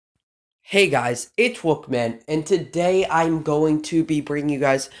Hey guys, it's Wook, and today I'm going to be bringing you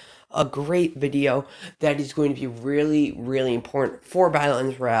guys a great video that is going to be really important for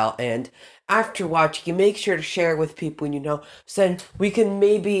Battlelands Royale. And after watching, make sure to share it with people you know, so then we can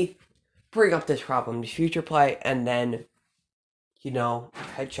maybe bring up this problem in future play, and then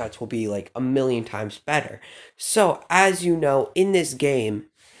headshots will be like a million times better. So as you know, in this game,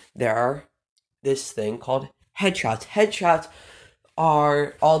 there are this thing called headshots. Headshots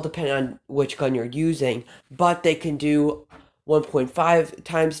are all dependent on which gun you're using, but they can do 1.5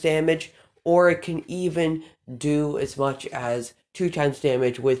 times damage, or it can even do as much as 2 times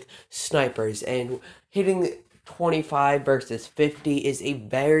damage with snipers. And hitting 25 versus 50 is a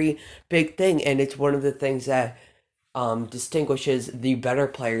very big thing, and it's one of the things that distinguishes the better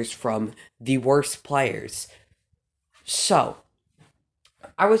players from the worst players. So,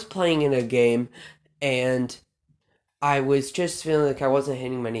 I was playing in a game, and I was just feeling like I wasn't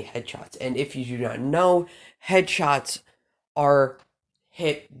hitting many headshots. And if you do not know, headshots are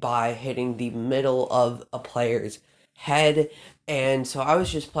hit by hitting the middle of a player's head. And so I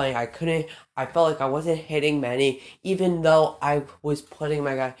was just playing. I felt like I wasn't hitting many, even though I was putting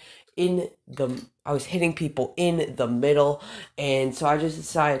my guy I was hitting people in the middle. And so I just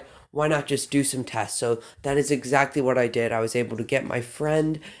decided, why not just do some tests? So that is exactly what I did. I was able to get my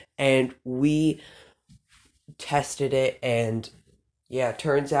friend, and we tested it, and yeah,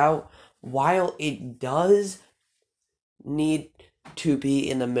 turns out while it does need to be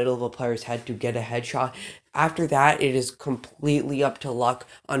in the middle of a player's head to get a headshot, after that it is completely up to luck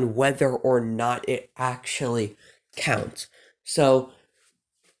on whether or not it actually counts. So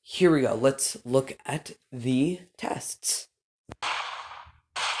here we go. Let's look at the tests.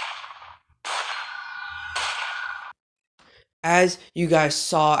 As you guys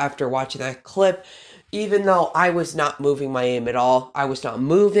saw after watching that clip, even though I was not moving my aim at all, I was not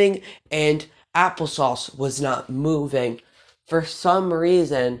moving, and Applesauce was not moving. For some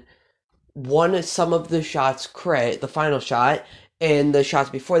reason, some of the shots crit, the final shot, and the shots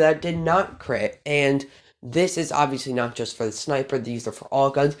before that did not crit. And this is obviously not just for the sniper, these are for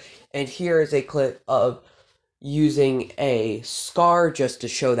all guns. And here is a clip of using a scar just to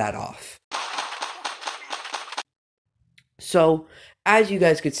show that off. So, as you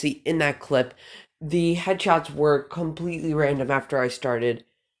guys could see in that clip, the headshots were completely random after I started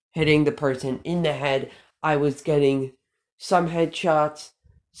hitting the person in the head. I was getting some headshots,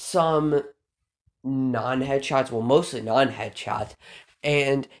 some non-headshots, well, mostly non-headshots,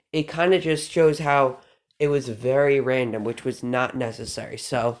 and it kind of just shows how it was very random, which was not necessary.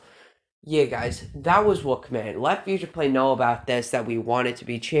 So, yeah, guys, that was what Command. Let Future Play know about this, that we want it to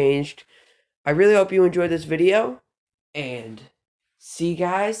be changed. I really hope you enjoyed this video, and see you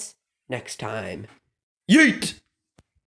guys next time. Yeet!